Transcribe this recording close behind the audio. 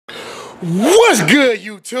What's good,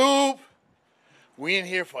 YouTube? We in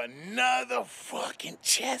here for another fucking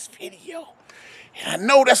chest video. And I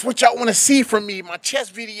know that's what y'all want to see from me, my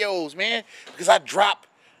chest videos, man. Because I drop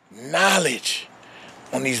knowledge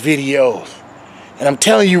on these videos. And I'm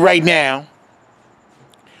telling you right now,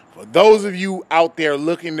 for those of you out there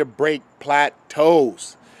looking to break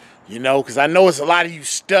plateaus, you know, because I know it's a lot of you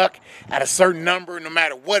stuck at a certain number, no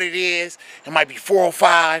matter what it is. It might be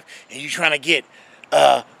 405, and you're trying to get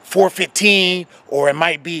 415, or it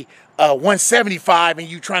might be 175, and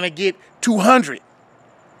you're trying to get 200.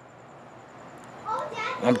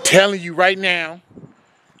 I'm telling you right now,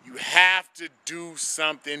 you have to do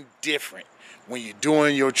something different when you're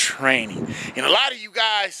doing your training. And a lot of you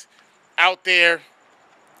guys out there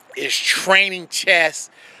is training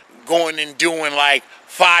chest, going and doing like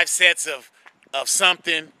 5 sets of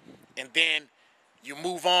something, and then you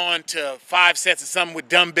move on to 5 sets of something with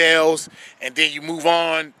dumbbells, and then you move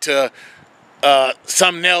on to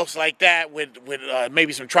something else like that with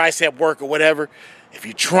maybe some tricep work or whatever. If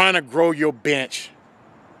you're trying to grow your bench,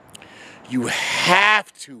 you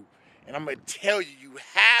have to, and I'm going to tell you, you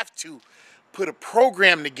have to put a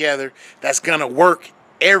program together that's going to work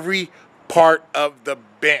every part of the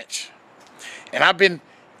bench. And I've been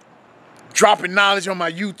dropping knowledge on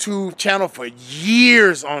my YouTube channel for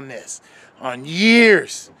years on this. On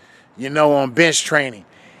years, you know, on bench training.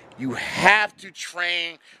 You have to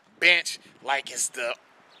train bench like it's the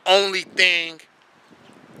only thing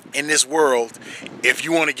in this world if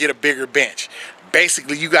you want to get a bigger bench.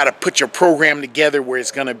 Basically, you got to put your program together where it's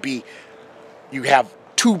going to be, you have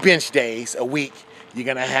 2 bench days a week. You're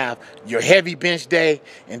going to have your heavy bench day,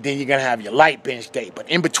 and then you're going to have your light bench day. But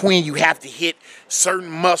in between, you have to hit certain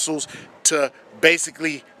muscles to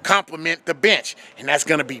basically complement the bench. And that's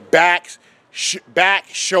going to be back,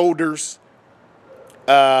 shoulders,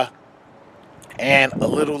 and a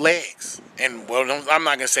little legs. And, well, I'm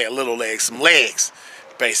not going to say a little legs, some legs,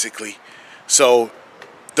 basically. So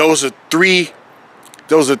those are three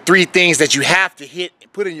things that you have to hit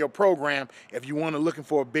and put in your program if you want to looking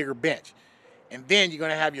for a bigger bench. And then you're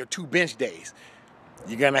going to have your 2 bench days.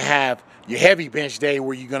 You're going to have your heavy bench day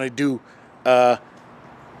where you're going to do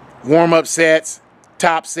warm-up sets,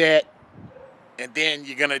 top set, and then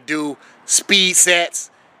you're going to do speed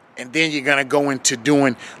sets, and then you're going to go into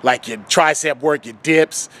doing like your tricep work, your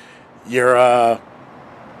dips, your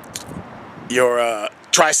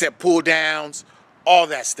tricep pull downs, all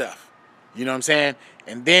that stuff. You know what I'm saying?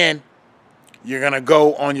 And then you're going to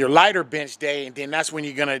go on your lighter bench day, and then that's when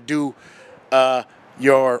you're going to do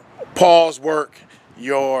your pause work,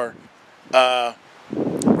 your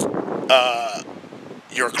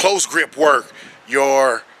close grip work,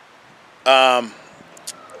 your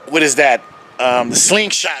what is that? The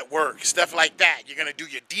slingshot work, stuff like that. You're gonna do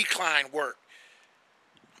your decline work.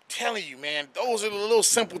 I'm telling you, man, those are the little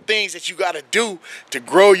simple things that you gotta do to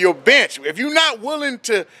grow your bench. If you're not willing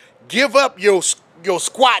to give up your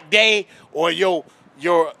squat day or your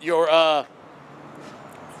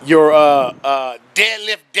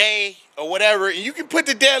deadlift day or whatever, and you can put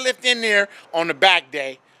the deadlift in there on the back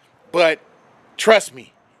day, but trust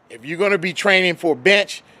me, if you're going to be training for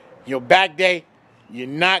bench, your back day,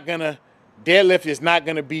 deadlift is not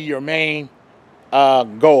going to be your main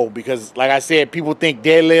goal, because like I said, people think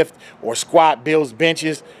deadlift or squat builds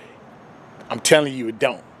benches. I'm telling you, it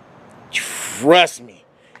don't. Trust me,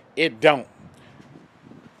 it don't.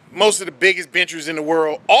 Most of the biggest benchers in the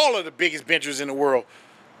world, all of the biggest benchers in the world,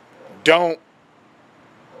 don't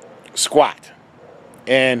squat.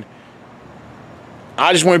 And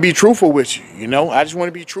I just want to be truthful with you, you know? I just want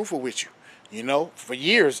to be truthful with you. You know, for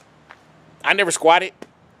years, I never squatted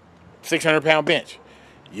 600-pound bench,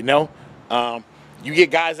 you know? You get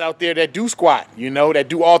guys out there that do squat, you know, that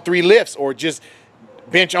do all 3 lifts, or just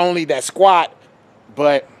bench only that squat,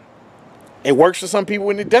 but it works for some people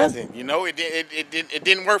and it doesn't, you know? It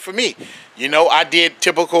didn't work for me. You know, I did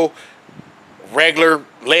typical regular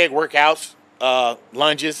leg workouts,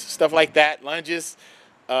 lunges, stuff like that, lunges,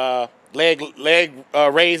 leg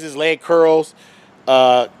raises, leg curls,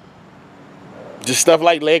 just stuff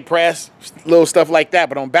like leg press, little stuff like that.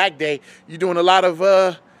 But on back day, you're doing a lot of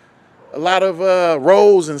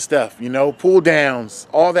rolls and stuff, you know, pull downs,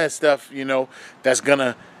 all that stuff, you know, that's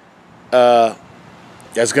gonna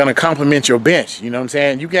complement your bench. You know what I'm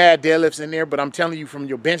saying? You can add deadlifts in there, but I'm telling you, from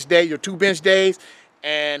your bench day, your 2 bench days,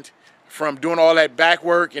 and from doing all that back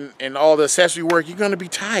work and all the accessory work, you're going to be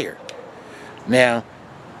tired. Now,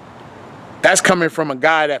 that's coming from a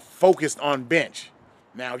guy that focused on bench.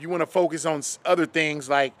 Now, if you want to focus on other things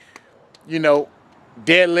like, you know,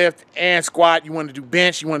 deadlift and squat, you want to do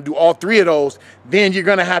bench, you want to do all 3 of those, then you're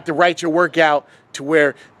going to have to write your workout to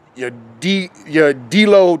where your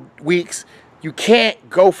deload weeks, you can't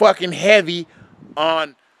go fucking heavy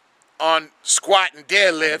on squat and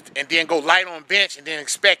deadlift and then go light on bench and then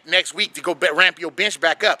expect next week to go ramp your bench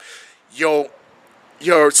back up.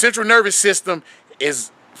 Your central nervous system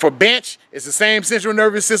is, for bench, it's the same central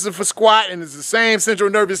nervous system for squat, and it's the same central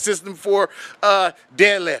nervous system for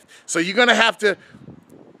deadlift. So you're gonna have to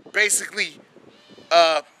basically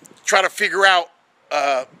try to figure out,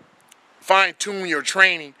 fine-tune your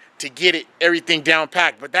training to get everything down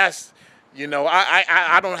packed. But that's, you know,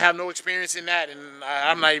 I don't have no experience in that, and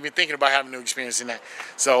I'm not even thinking about having no experience in that.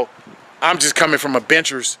 So I'm just coming from a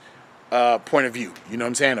bencher's point of view. You know what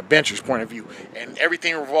I'm saying? A bencher's point of view. And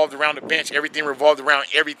everything revolved around the bench. Everything revolved around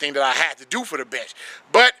everything that I had to do for the bench.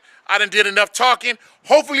 But I done did enough talking.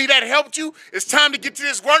 Hopefully that helped you. It's time to get to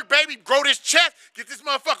this work, baby. Grow this chest. Get this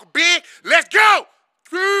motherfucker big. Let's go.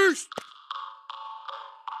 Peace.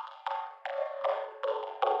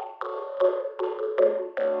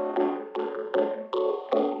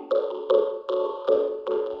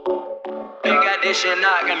 You got this shit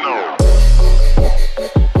not gonna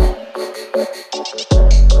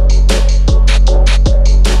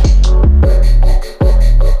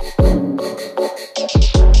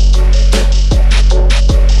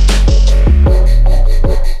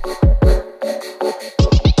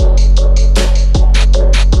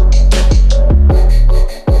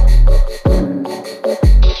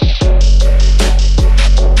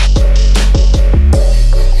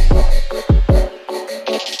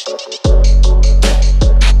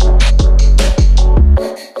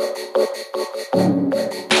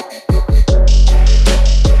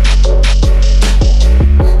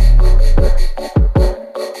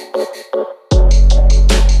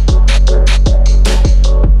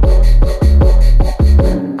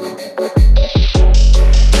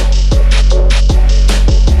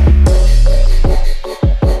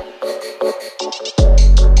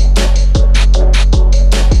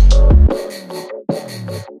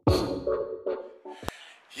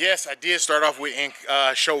Yes, I did start off with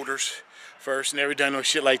shoulders first. Never done no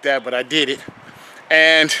shit like that, but I did it.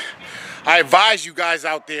 And I advise you guys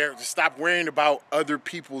out there to stop worrying about other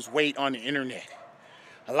people's weight on the internet.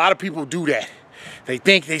 A lot of people do that. They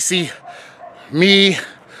think they see me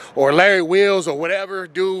or Larry Wheels or whatever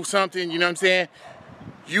do something, you know what I'm saying?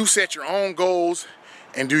 You set your own goals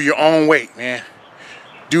and do your own weight, man.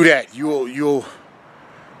 Do that. You'll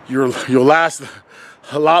last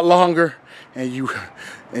a lot longer, and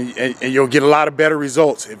you'll get a lot of better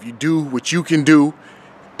results if you do what you can do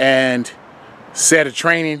and set a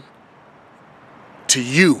training to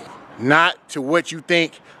you, not to what you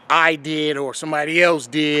think I did or somebody else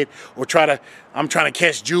did, or I'm trying to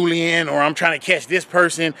catch Julian, or I'm trying to catch this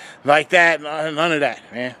person like that. None of that,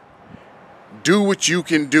 man. Do what you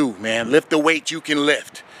can do, man. Lift the weight you can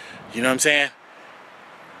lift. You know what I'm saying?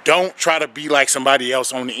 Don't try to be like somebody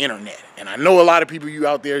else on the internet. And I know a lot of people you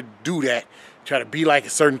out there do that. Try to be like a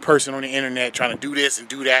certain person on the internet, trying to do this and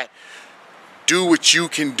do that. Do what you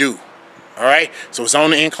can do. All right? So it's on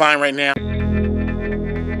the incline right now.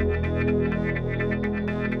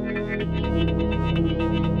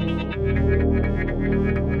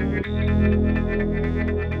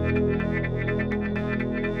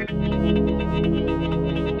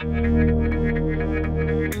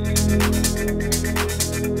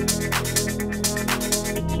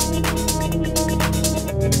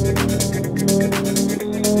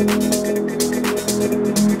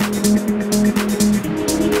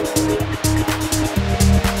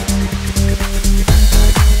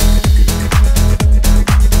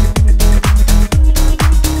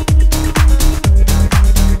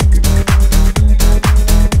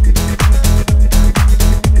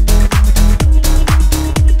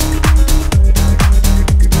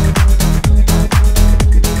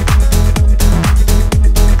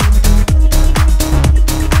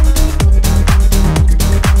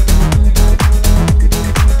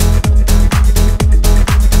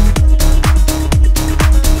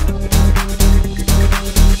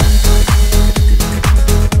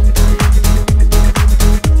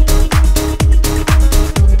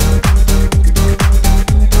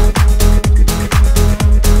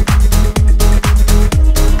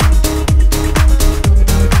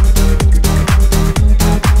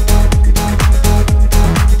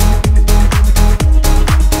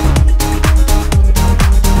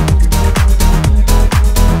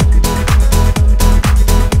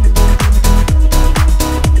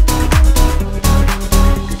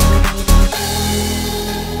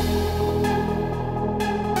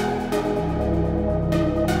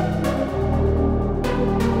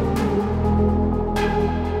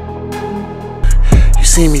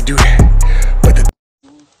 See me do that, but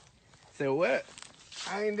said what?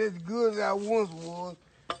 I ain't as good as I once was,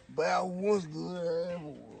 but I was good as I ever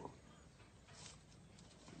was.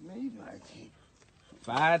 Man, you know I can't.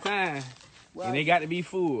 5 times. And they got to be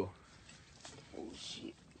full. Oh,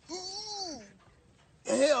 shit. Ooh.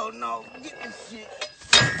 Hell no. Get this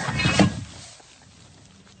shit.